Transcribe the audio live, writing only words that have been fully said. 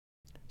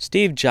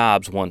Steve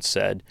Jobs once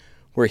said,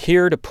 "We're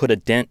here to put a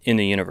dent in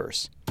the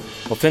universe."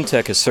 Well,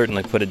 FinTech has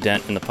certainly put a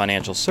dent in the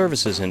financial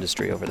services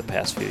industry over the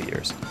past few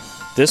years.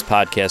 This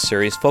podcast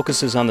series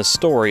focuses on the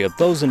story of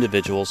those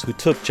individuals who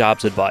took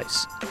Jobs'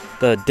 advice,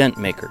 the dent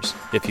makers,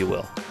 if you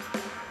will.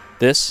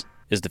 This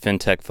is the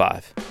FinTech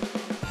 5.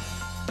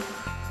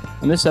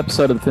 In this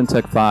episode of the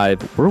FinTech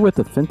 5, we're with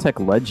a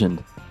FinTech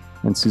legend.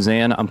 And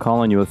Susanne, I'm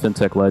calling you a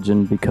FinTech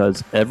legend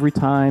because every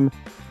time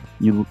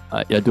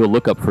I do a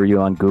lookup for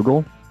you on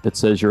Google, it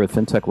says you're a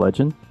FinTech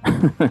legend.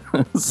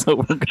 So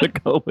we're going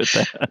to go with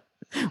that,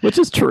 which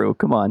is true.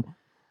 Come on.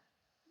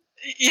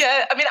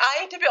 Yeah,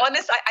 to be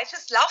honest, I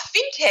just love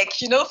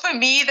FinTech. For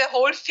me, the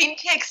whole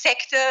FinTech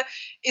sector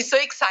is so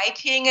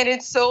exciting and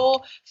it's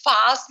so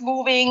fast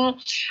moving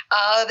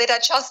that I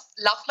just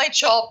love my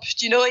job.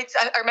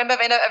 I remember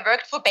when I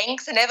worked for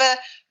banks, I never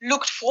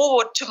looked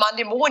forward to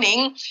Monday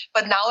morning,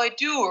 but now I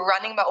do,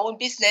 running my own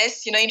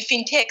business, in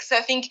FinTech. So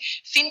I think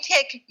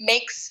FinTech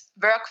makes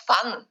work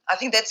fun. I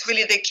think that's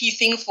really the key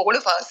thing for all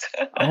of us.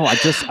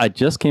 I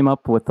just came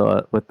up with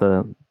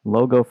the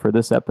logo for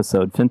this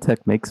episode. FinTech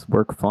makes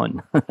work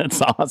fun.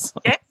 That's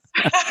awesome. Yes.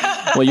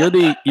 Well, you're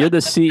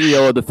the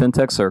CEO of the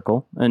FinTech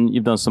Circle, and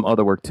you've done some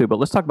other work too. But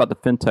let's talk about the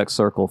FinTech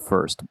Circle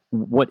first.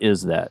 What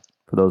is that,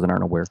 for those that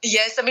aren't aware?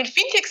 Yes,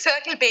 FinTech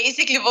Circle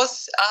basically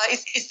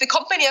is the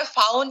company I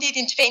founded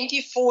in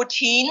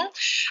 2014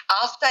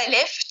 after I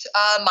left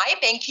my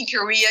banking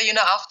career,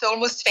 after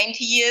almost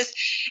 20 years.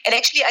 And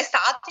actually, I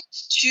started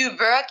to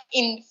work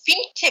in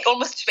FinTech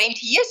almost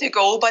 20 years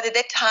ago, but at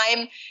that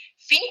time,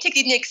 FinTech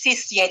didn't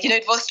exist yet.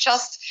 It was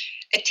just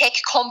a tech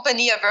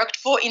company I worked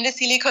for in the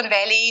Silicon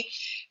Valley,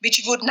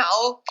 which would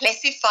now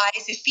classify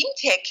as a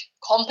FinTech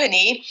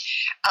company.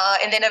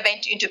 And then I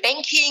went into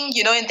banking,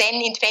 and then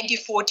in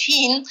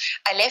 2014,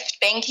 I left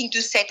banking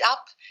to set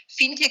up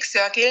FinTech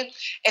Circle.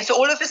 And so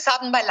all of a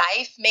sudden, my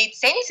life made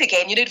sense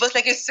again. it was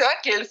like a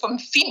circle from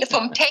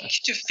tech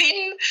to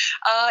fin.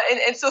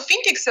 And so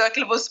FinTech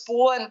Circle was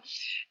born.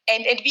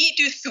 And we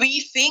do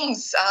three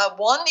things.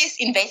 One is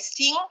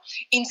investing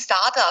in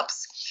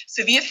startups.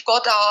 So we've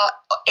got our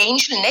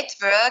angel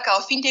network,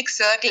 our FinTech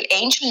Circle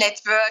angel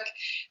network,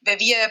 where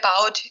we are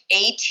about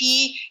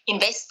 80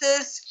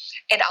 investors.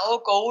 And our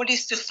goal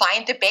is to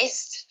find the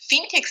best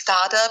FinTech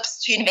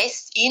startups to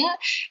invest in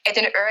at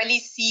an early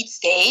seed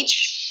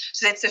stage.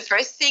 So that's the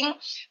first thing.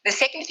 The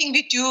second thing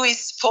we do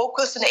is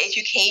focus on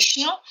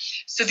education.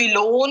 So we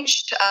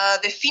launched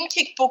the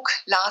FinTech Book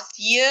last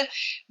year,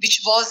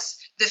 which was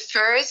the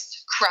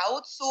first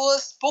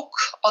crowdsourced book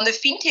on the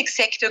FinTech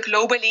sector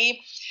globally.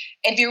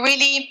 And we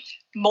really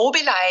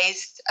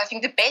mobilized, I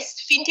think, the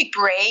best FinTech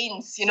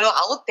brains,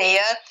 out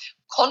there,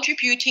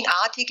 contributing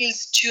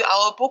articles to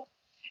our book.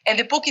 And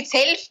the book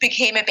itself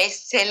became a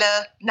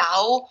bestseller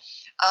now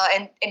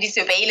and is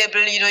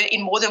available,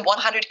 in more than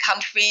 100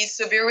 countries.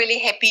 So we're really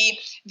happy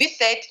with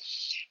that.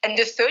 And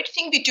the third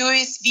thing we do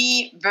is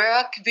we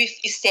work with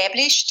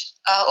established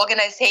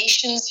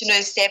organizations,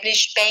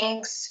 established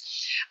banks,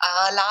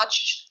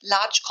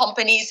 large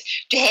companies,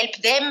 to help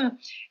them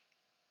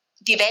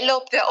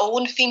develop their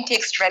own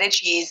FinTech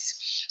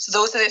strategies. So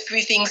those are the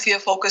three things we are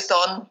focused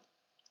on.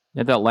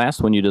 Yeah, that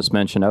last one you just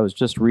mentioned, I was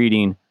just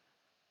reading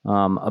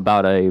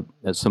about a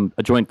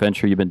joint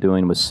venture you've been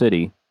doing with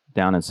Citi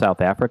down in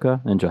South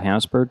Africa, in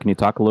Johannesburg. Can you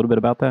talk a little bit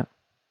about that?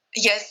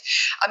 Yes.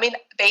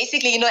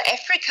 Basically,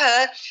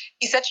 Africa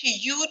is such a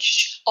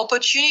huge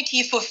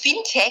opportunity for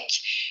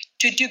FinTech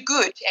to do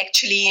good,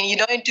 actually,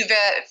 and to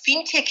where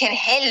FinTech can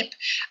help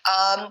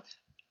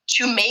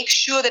to make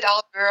sure that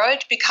our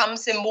world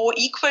becomes a more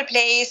equal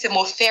place, a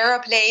more fairer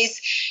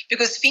place,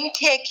 because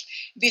FinTech,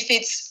 with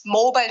its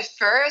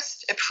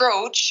mobile-first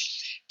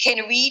approach,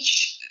 can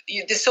reach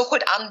the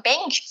so-called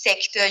unbanked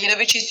sector,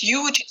 which is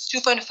huge. It's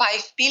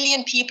 2.5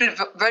 billion people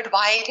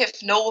worldwide have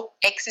no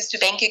access to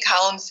bank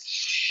accounts.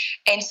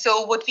 And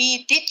so what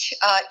we did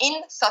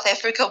in South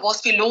Africa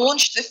was we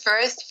launched the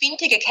first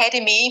FinTech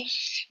Academy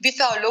with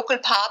our local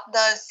partner,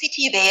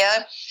 Citi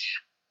there.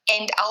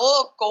 And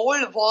our goal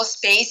was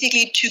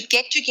basically to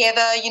get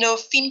together,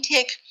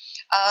 FinTech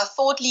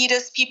thought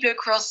leaders, people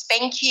across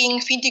banking,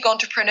 FinTech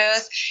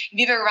entrepreneurs.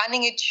 We were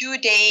running a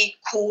 2-day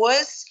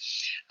course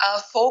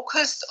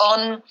focused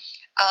on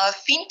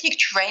FinTech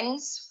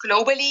trends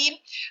globally,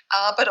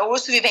 but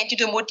also we went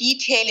into more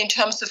detail in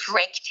terms of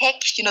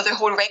RegTech, the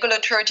whole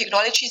regulatory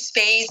technology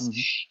space,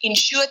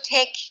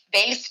 InsurTech,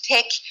 wealth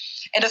tech,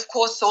 and of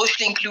course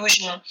social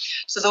inclusion.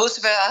 So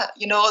those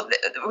were,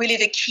 really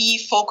the key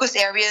focus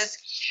areas.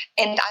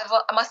 And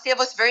I must say I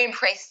was very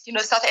impressed.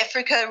 South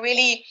Africa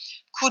really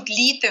could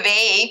lead the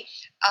way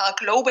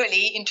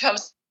globally in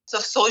terms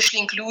of social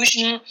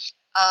inclusion.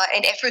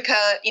 And Africa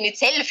in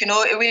itself,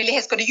 it really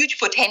has got a huge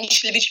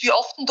potential, which we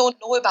often don't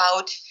know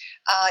about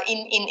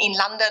in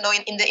London or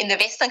in the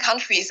Western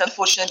countries,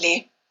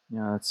 unfortunately.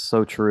 Yeah, that's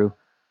so true.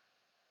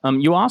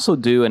 You also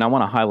do, and I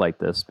want to highlight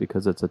this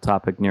because it's a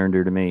topic near and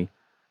dear to me.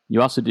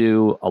 You also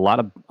do a lot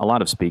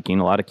of speaking,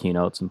 a lot of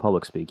keynotes and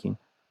public speaking.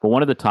 But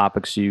one of the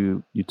topics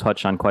you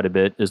touch on quite a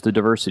bit is the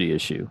diversity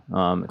issue,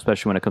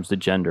 especially when it comes to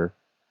gender.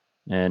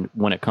 and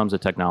when it comes to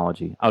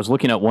technology. I was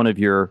looking at one of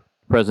your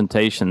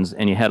presentations,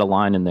 and you had a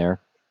line in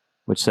there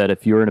which said,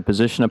 if you're in a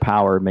position of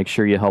power, make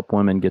sure you help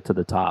women get to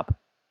the top.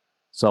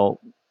 So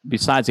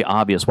besides the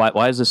obvious,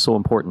 why is this so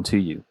important to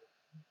you?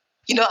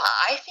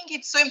 I think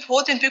it's so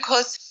important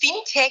because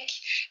FinTech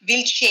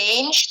will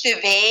change the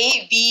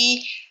way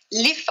we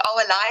live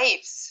our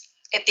lives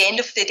at the end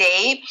of the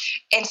day.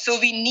 And so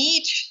we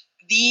need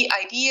the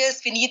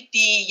ideas, we need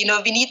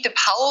the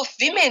power of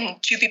women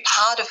to be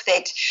part of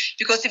that,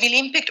 because it will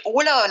impact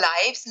all our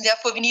lives, and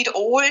therefore we need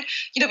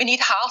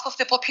half of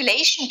the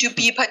population to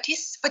be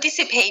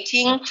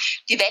participating,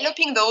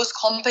 developing those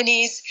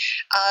companies,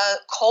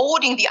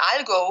 coding the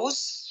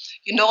algos,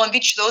 on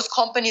which those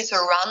companies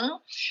are run,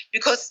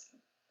 because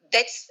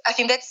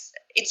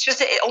it's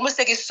just almost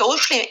like a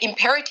social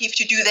imperative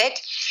to do that.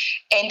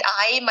 And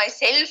I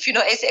myself,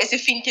 as a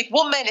FinTech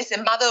woman, as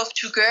a mother of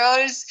two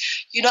girls,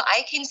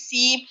 I can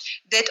see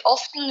that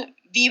often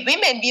we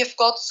women, we have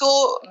got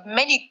so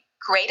many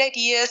great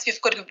ideas,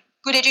 we've got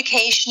good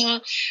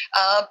education,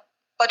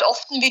 but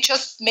often we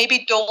just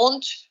maybe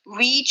don't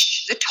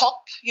reach the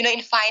top,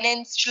 in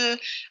financial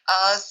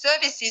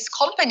services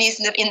companies,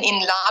 in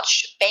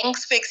large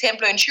banks, for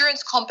example, or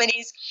insurance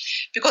companies,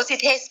 because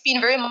it has been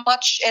very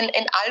much an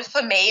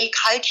alpha male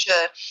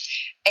culture.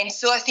 And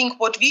so I think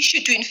what we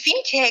should do in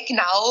FinTech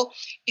now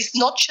is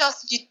not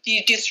just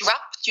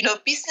disrupt,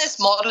 business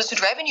models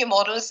and revenue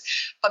models,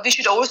 but we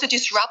should also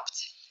disrupt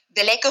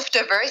the lack of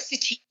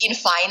diversity in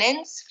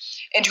finance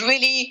and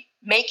really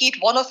make it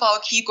one of our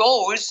key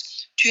goals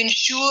to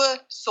ensure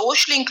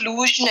social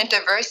inclusion and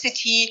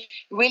diversity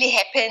really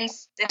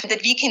happens, and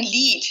that we can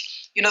lead,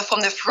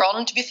 from the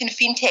front within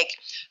FinTech.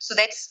 So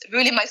that's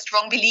really my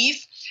strong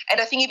belief.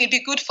 And I think it will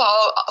be good for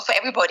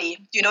everybody.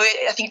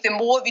 I think the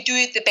more we do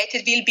it, the better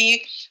it will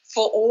be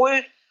for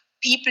all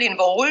people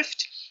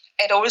involved.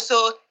 And also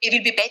it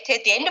will be better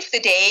at the end of the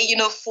day,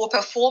 for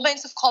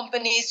performance of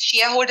companies,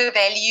 shareholder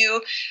value,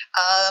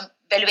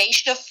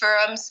 valuation of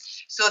firms.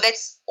 So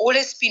that's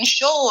always been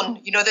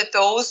shown, that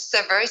those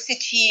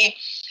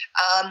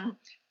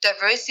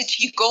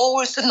diversity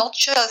goals are not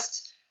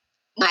just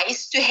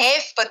nice to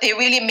have, but they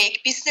really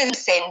make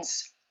business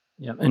sense.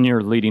 Yeah, and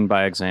you're leading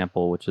by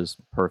example, which is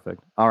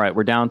perfect. All right,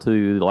 we're down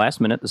to the last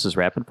minute. This is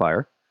rapid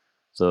fire.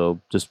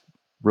 So just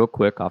real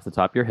quick off the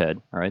top of your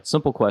head. All right,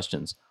 simple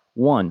questions.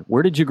 One,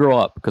 where did you grow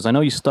up? Because I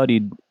know you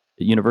studied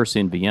at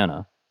university in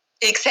Vienna.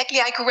 Exactly.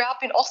 I grew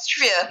up in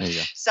Austria.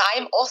 So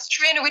I'm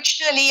Austrian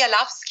originally. I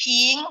love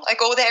skiing. I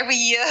go there every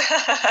year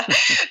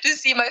to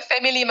see my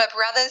family. My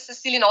brothers are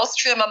still in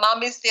Austria. My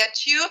mom is there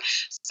too.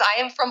 So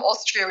I am from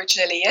Austria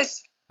originally,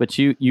 yes. But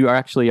you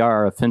actually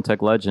are a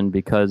FinTech legend,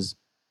 because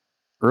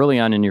early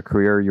on in your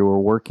career, you were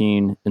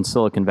working in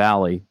Silicon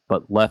Valley,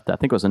 but left, I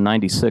think it was in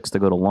 '96, to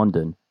go to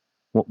London.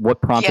 What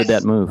prompted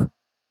that move?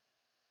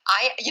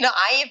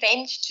 I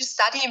went to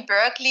study in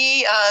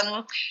Berkeley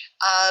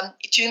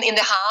in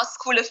the Haas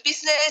School of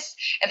Business,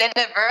 and then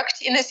I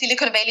worked in the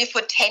Silicon Valley for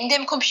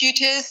Tandem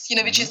Computers,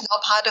 which is now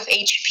part of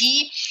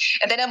HP.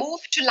 And then I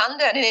moved to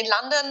London, and in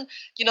London,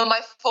 my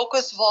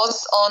focus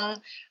was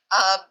on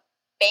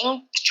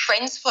bank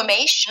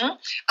transformation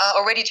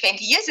already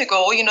 20 years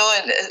ago,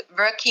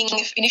 working.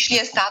 Initially,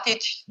 I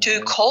started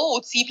to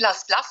code C++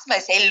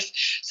 myself.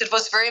 So it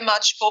was very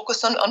much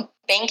focused on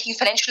banking,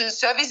 financial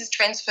services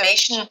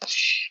transformation.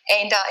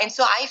 And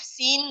so I've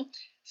seen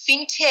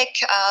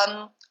FinTech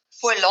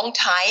for a long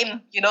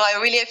time. I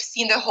really have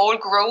seen the whole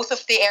growth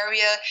of the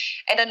area.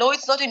 And I know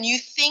it's not a new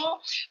thing,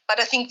 but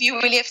I think we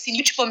really have seen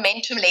huge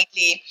momentum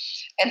lately.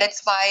 And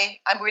that's why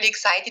I'm really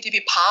excited to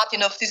be part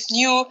of this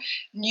new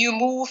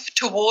move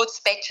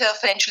towards better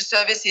financial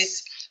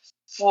services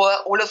for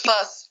all of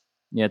us.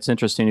 Yeah, it's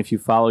interesting. If you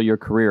follow your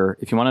career,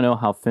 if you want to know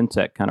how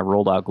FinTech kind of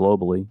rolled out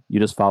globally, you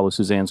just follow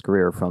Susanne's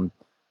career from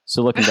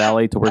Silicon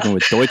Valley to working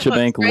with Deutsche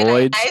Bank,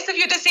 Lloyds. Nice of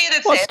you to say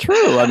that. Well, it's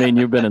true. I mean,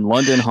 you've been in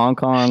London, Hong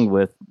Kong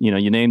with,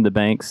 you named the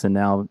banks, and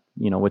now,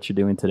 what you're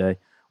doing today.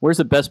 Where's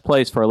the best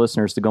place for our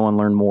listeners to go and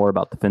learn more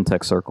about the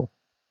FinTech Circle?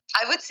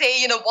 I would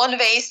say, one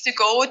way is to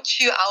go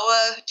to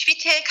our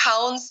Twitter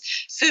accounts.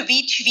 So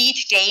we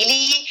tweet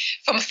daily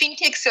from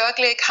FinTech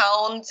Circle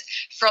account,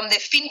 from the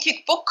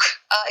FinTech Book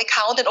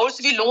account, and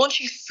also we're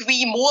launching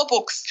 3 more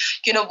books.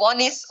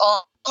 One is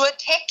on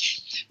tech,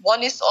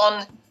 one is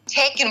on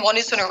tech, and one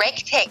is on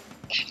RegTech.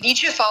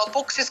 Each of our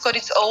books has got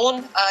its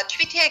own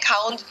Twitter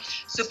account,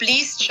 so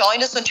please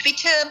join us on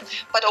Twitter,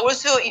 but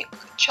also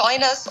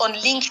join us on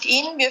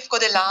LinkedIn. We've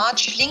got a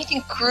large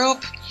LinkedIn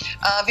group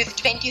with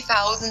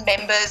 20,000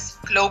 members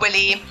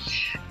globally,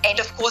 and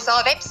of course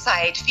our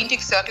website,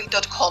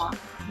 fintechcircle.com.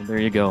 Well, there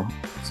you go.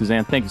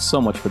 Susanne, thank you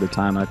so much for the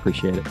time. I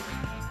appreciate it.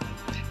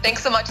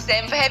 Thanks so much,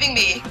 Sam, for having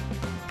me.